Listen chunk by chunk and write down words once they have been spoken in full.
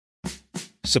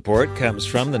Support comes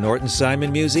from the Norton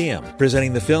Simon Museum,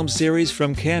 presenting the film series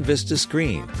From Canvas to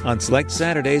Screen on select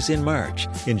Saturdays in March.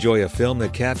 Enjoy a film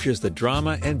that captures the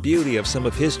drama and beauty of some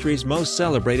of history's most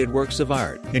celebrated works of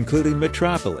art, including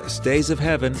Metropolis, Days of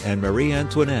Heaven, and Marie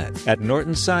Antoinette at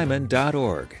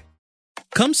nortonsimon.org.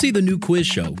 Come see the new quiz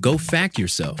show, Go Fact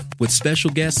Yourself, with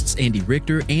special guests Andy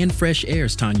Richter and Fresh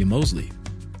Air's Tanya Mosley.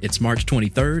 It's March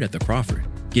 23rd at the Crawford.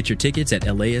 Get your tickets at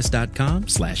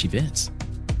las.com/events.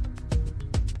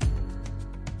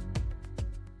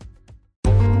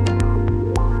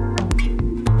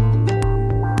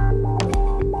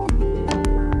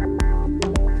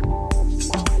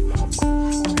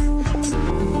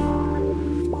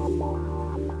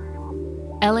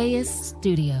 LAist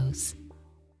Studios.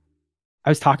 I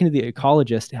was talking to the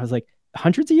ecologist and I was like,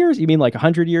 hundreds of years? You mean like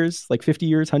 100 years, like 50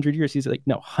 years, 100 years? He's like,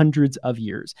 no, hundreds of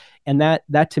years. And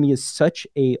that to me is such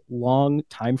a long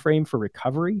time frame for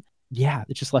recovery. Yeah,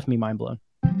 it just left me mind blown.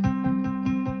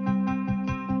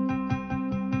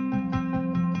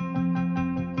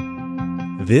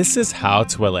 This is How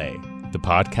to LA, the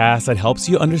podcast that helps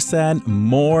you understand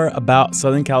more about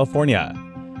Southern California.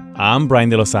 I'm Brian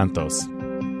De Los Santos.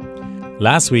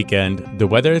 Last weekend, the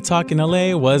weather talk in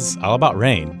LA was all about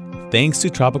rain, thanks to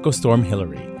Tropical Storm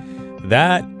Hillary.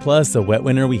 That, plus the wet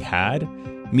winter we had,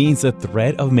 means the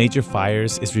threat of major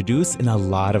fires is reduced in a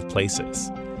lot of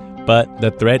places. But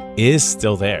the threat is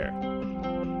still there.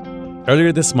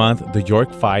 Earlier this month, the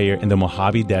York Fire in the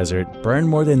Mojave Desert burned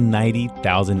more than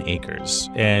 90,000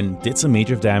 acres and did some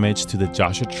major damage to the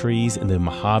Joshua trees in the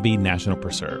Mojave National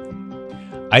Preserve.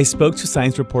 I spoke to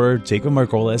science reporter Jacob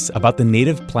Margolis about the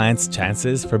native plant's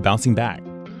chances for bouncing back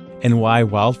and why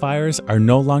wildfires are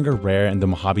no longer rare in the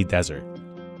Mojave Desert.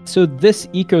 So this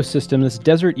ecosystem, this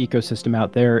desert ecosystem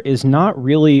out there is not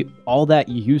really all that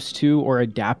used to or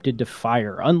adapted to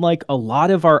fire, unlike a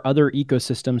lot of our other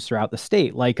ecosystems throughout the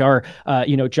state, like our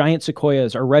giant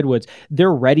sequoias or redwoods.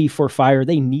 They're ready for fire.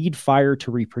 They need fire to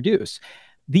reproduce.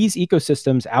 These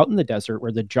ecosystems out in the desert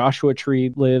where the Joshua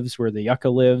tree lives, where the yucca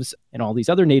lives, and all these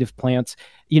other native plants,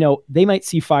 they might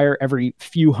see fire every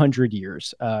few hundred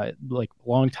years, like a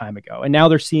long time ago. And now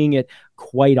they're seeing it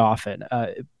quite often,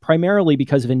 primarily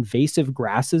because of invasive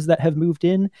grasses that have moved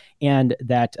in and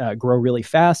that grow really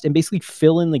fast and basically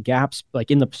fill in the gaps,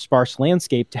 like in the sparse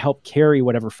landscape, to help carry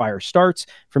whatever fire starts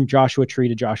from Joshua tree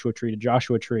to Joshua tree to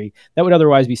Joshua tree that would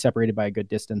otherwise be separated by a good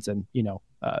distance and,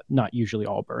 not usually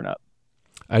all burn up.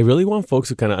 I really want folks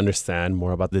to kind of understand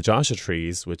more about the Joshua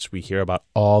trees, which we hear about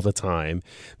all the time.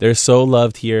 They're so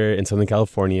loved here in Southern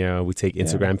California. We take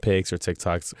Instagram pics or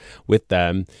TikToks with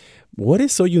them. What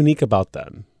is so unique about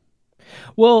them?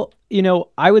 Well,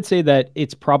 I would say that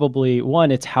it's probably,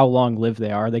 one, it's how long lived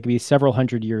they are. They can be several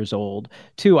hundred years old.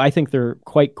 Two, I think they're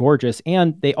quite gorgeous.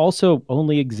 And they also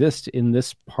only exist in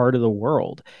this part of the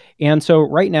world. And so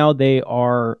right now they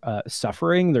are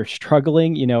suffering. They're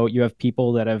struggling. You have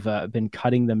people that have been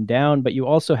cutting them down, but you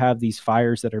also have these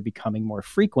fires that are becoming more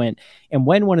frequent. And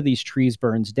when one of these trees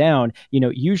burns down,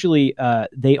 usually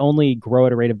they only grow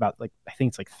at a rate of about, I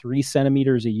think it's 3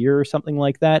 centimeters a year or something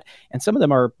like that. And some of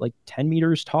them are 10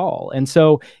 meters tall. And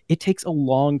so it takes a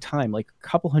long time, like a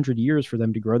couple hundred years for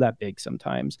them to grow that big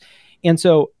sometimes. And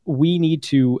so we need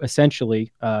to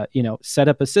essentially, set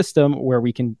up a system where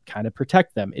we can kind of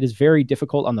protect them. It is very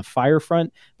difficult on the fire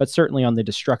front, but certainly on the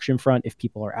destruction front, if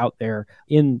people are out there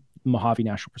in Mojave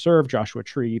National Preserve, Joshua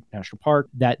Tree National Park,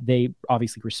 that they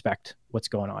obviously respect what's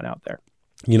going on out there.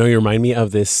 You remind me of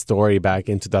this story back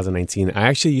in 2019. I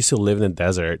actually used to live in the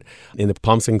desert in the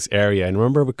Palm Springs area. And I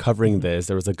remember covering this.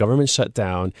 There was a government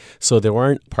shutdown. So there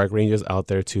weren't park rangers out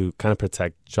there to kind of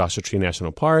protect Joshua Tree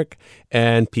National Park.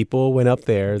 And people went up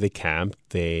there, they camped,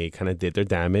 they kind of did their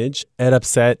damage. It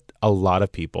upset a lot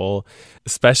of people,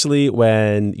 especially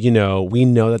when, we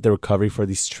know that the recovery for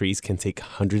these trees can take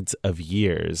hundreds of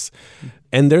years.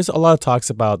 And there's a lot of talks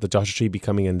about the Joshua tree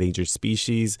becoming an endangered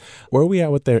species. Where are we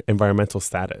at with their environmental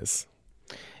status?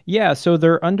 Yeah, so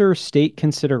they're under state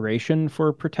consideration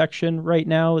for protection right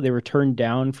now. They were turned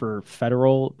down for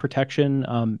federal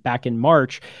protection back in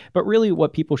March. But really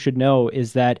what people should know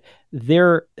is that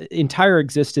their entire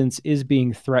existence is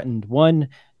being threatened, one,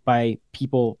 by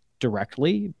people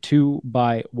directly, two,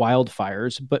 by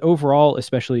wildfires, but overall,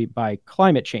 especially by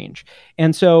climate change.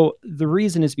 And so the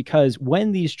reason is because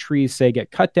when these trees, say, get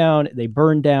cut down, they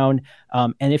burn down,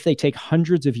 and if they take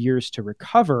hundreds of years to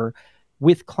recover,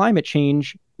 with climate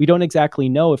change, we don't exactly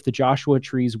know if the Joshua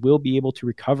trees will be able to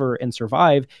recover and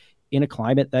survive in a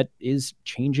climate that is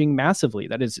changing massively,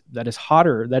 that is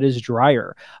hotter, that is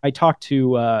drier. I talked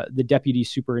to the deputy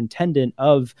superintendent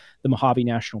of the Mojave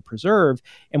National Preserve,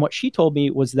 and what she told me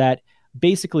was that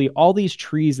basically all these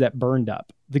trees that burned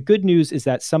up. The good news is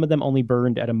that some of them only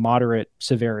burned at a moderate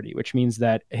severity, which means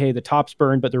that, hey, the tops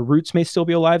burned, but their roots may still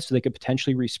be alive, so they could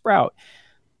potentially resprout.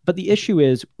 But the issue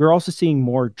is we're also seeing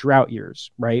more drought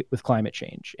years, right, with climate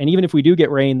change. And even if we do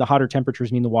get rain, the hotter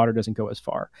temperatures mean the water doesn't go as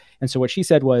far. And so what she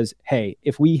said was, hey,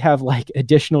 if we have like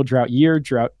additional drought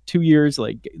 2 years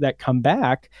like that come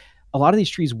back, a lot of these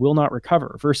trees will not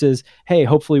recover versus, hey,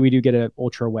 hopefully we do get an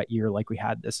ultra wet year like we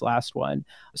had this last one.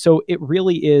 So it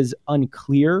really is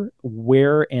unclear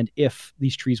where and if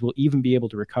these trees will even be able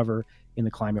to recover in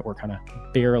the climate we're kind of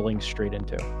barreling straight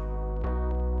into.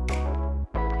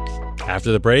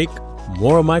 After the break,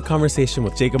 more of my conversation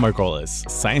with Jacob Margolis,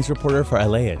 science reporter for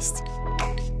LAist.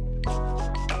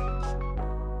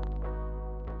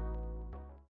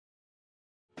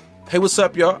 Hey, what's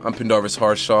up, y'all? I'm Pendarvis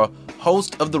Harshaw,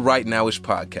 host of the Right Nowish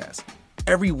podcast.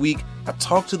 Every week, I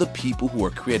talk to the people who are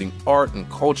creating art and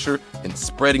culture and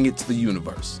spreading it to the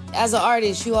universe. As an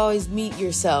artist, you always meet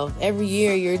yourself. Every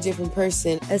year, you're a different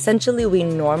person. Essentially, we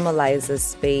normalize a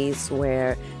space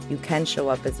where you can show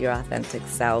up as your authentic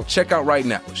self. Check out Right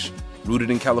Nowish, rooted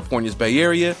in California's Bay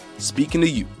Area, speaking to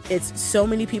you. It's so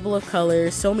many people of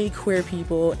color, so many queer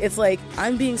people. It's like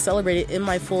I'm being celebrated in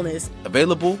my fullness.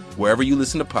 Available wherever you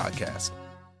listen to podcasts.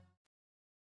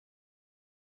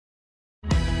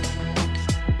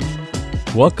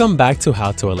 Welcome back to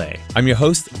How to LA. I'm your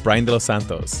host, Brian De Los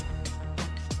Santos.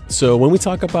 So when we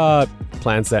talk about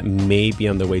plants that may be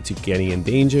on the way to getting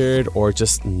endangered or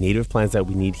just native plants that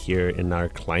we need here in our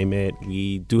climate,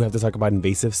 we do have to talk about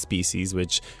invasive species,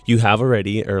 which you have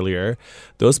already earlier.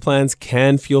 Those plants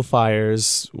can fuel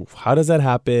fires. How does that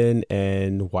happen,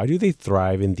 and why do they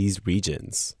thrive in these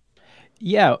regions?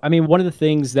 Yeah, I mean, one of the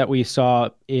things that we saw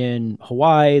in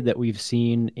Hawaii, that we've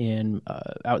seen in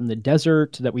out in the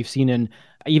desert, that we've seen in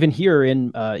even here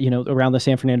in around the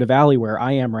San Fernando Valley where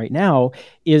I am right now,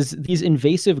 is these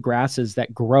invasive grasses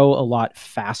that grow a lot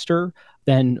faster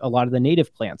than a lot of the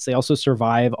native plants. They also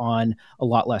survive on a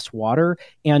lot less water.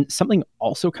 And something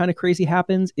also kind of crazy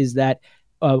happens is that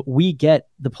we get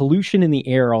the pollution in the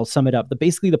air. I'll sum it up.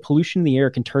 Basically, the pollution in the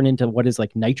air can turn into what is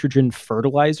like nitrogen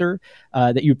fertilizer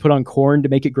that you put on corn to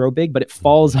make it grow big, but it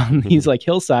falls on these like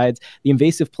hillsides. The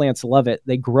invasive plants love it.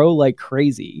 They grow like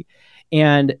crazy.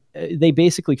 And they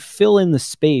basically fill in the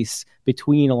space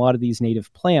between a lot of these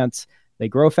native plants. They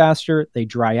grow faster, they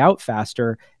dry out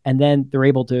faster, and then they're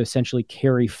able to essentially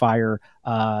carry fire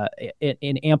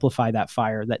and amplify that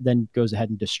fire that then goes ahead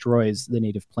and destroys the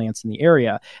native plants in the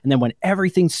area. And then when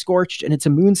everything's scorched and it's a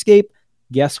moonscape,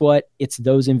 guess what? It's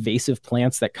those invasive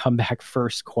plants that come back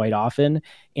first quite often.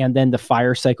 And then the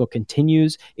fire cycle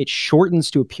continues. It shortens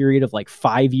to a period of like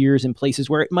 5 years in places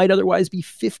where it might otherwise be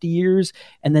 50 years.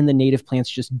 And then the native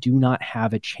plants just do not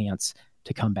have a chance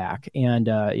to come back. And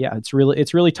it's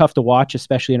really tough to watch,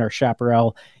 especially in our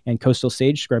chaparral and coastal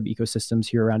sage scrub ecosystems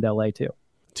here around LA too.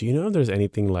 Do you know if there's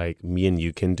anything like me and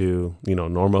you can do,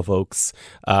 normal folks,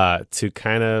 to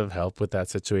kind of help with that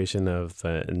situation of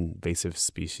the invasive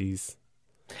species?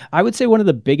 I would say one of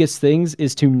the biggest things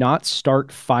is to not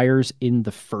start fires in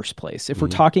the first place. If we're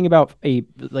talking about an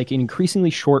increasingly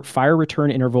short fire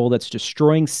return interval that's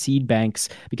destroying seed banks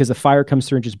because the fire comes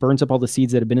through and just burns up all the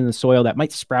seeds that have been in the soil that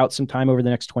might sprout sometime over the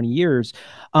next 20 years,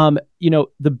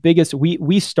 the biggest,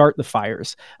 we start the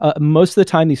fires. Most of the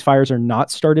time, these fires are not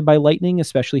started by lightning,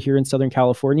 especially here in Southern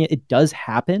California. It does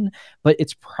happen, but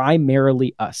it's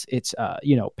primarily us. It's,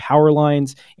 power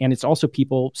lines, and it's also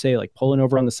people, say, like pulling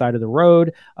over on the side of the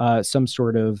road, some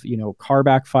sort of, car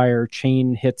backfire,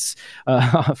 chain hits,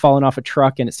 falling off a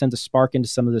truck, and it sends a spark into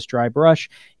some of this dry brush.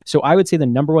 So I would say the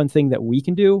number one thing that we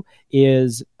can do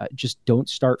is just don't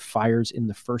start fires in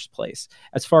the first place.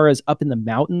 As far as up in the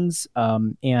mountains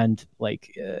and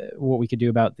what we could do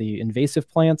about the invasive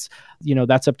plants,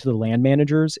 that's up to the land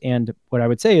managers. And what I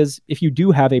would say is if you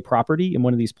do have a property in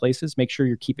one of these places, make sure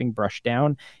you're keeping brush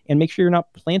down and make sure you're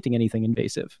not planting anything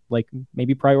invasive. Like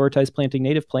maybe prioritize planting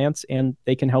native plants, and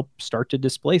they can help start to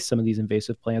displace some of these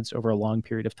invasive plants over a long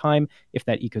period of time if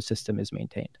that ecosystem is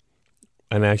maintained.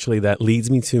 And actually, that leads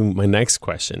me to my next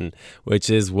question, which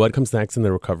is what comes next in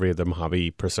the recovery of the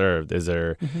Mojave Preserve? Is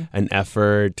there an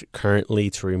effort currently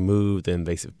to remove the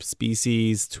invasive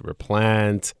species, to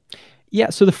replant? Yeah,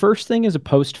 so the first thing is a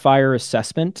post-fire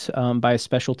assessment by a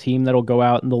special team that'll go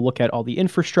out and they'll look at all the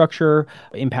infrastructure,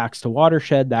 impacts to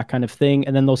watershed, that kind of thing.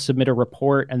 And then they'll submit a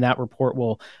report, and that report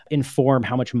will inform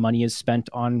how much money is spent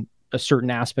on certain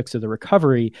aspects of the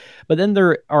recovery. But then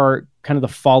there are kind of the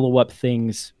follow-up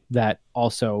things that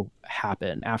also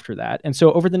happen after that. And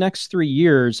so over the next 3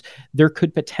 years, there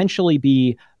could potentially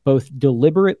be both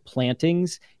deliberate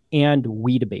plantings and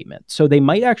weed abatement. So they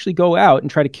might actually go out and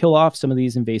try to kill off some of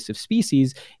these invasive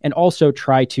species and also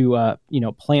try to,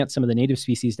 plant some of the native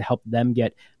species to help them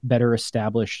get better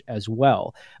established as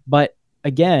well. But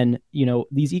again,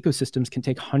 these ecosystems can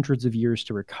take hundreds of years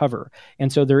to recover.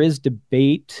 And so there is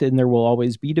debate, and there will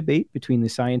always be debate between the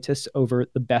scientists over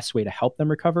the best way to help them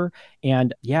recover.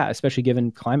 And yeah, especially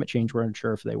given climate change, we're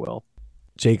unsure if they will.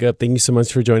 Jacob, thank you so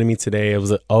much for joining me today. It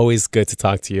was always good to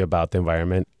talk to you about the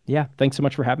environment. Yeah, thanks so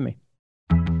much for having me.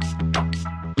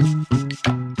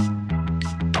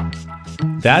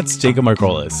 That's Jacob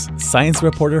Margolis, science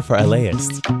reporter for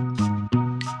LAist.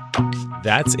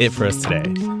 That's it for us today.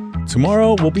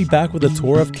 Tomorrow, we'll be back with a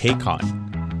tour of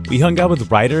KCON. We hung out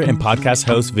with writer and podcast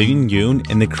host Vivian Yoon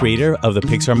and the creator of the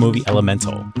Pixar movie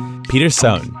Elemental, Peter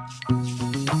Sohn.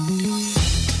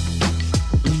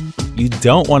 You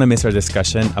don't want to miss our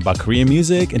discussion about Korean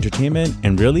music, entertainment,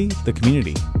 and really, the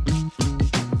community.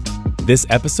 This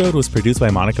episode was produced by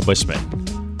Monica Bushman.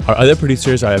 Our other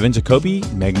producers are Evan Jacoby,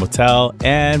 Meg Motel,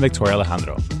 and Victoria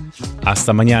Alejandro.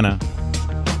 Hasta mañana.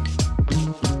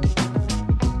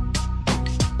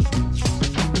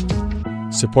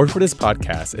 Support for this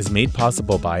podcast is made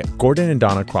possible by Gordon and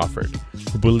Donna Crawford,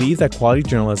 who believe that quality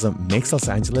journalism makes Los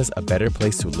Angeles a better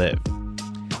place to live.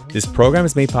 This program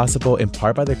is made possible in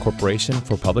part by the Corporation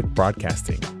for Public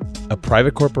Broadcasting, a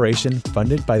private corporation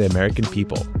funded by the American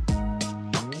people.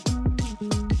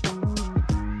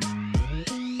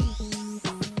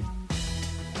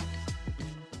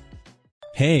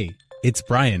 Hey, it's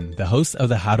Brian, the host of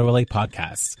the How to LA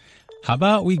podcast. How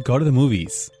about we go to the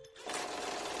movies?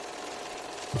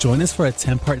 Join us for a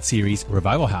 10-part series,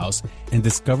 Revival House, and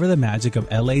discover the magic of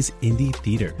LA's indie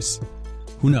theaters.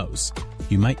 Who knows?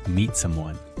 You might meet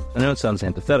someone. I know it sounds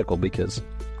antithetical because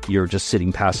you're just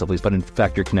sitting passively, but in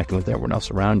fact, you're connecting with everyone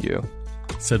else around you.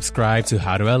 Subscribe to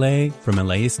How to LA from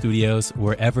LA Studios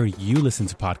wherever you listen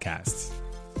to podcasts.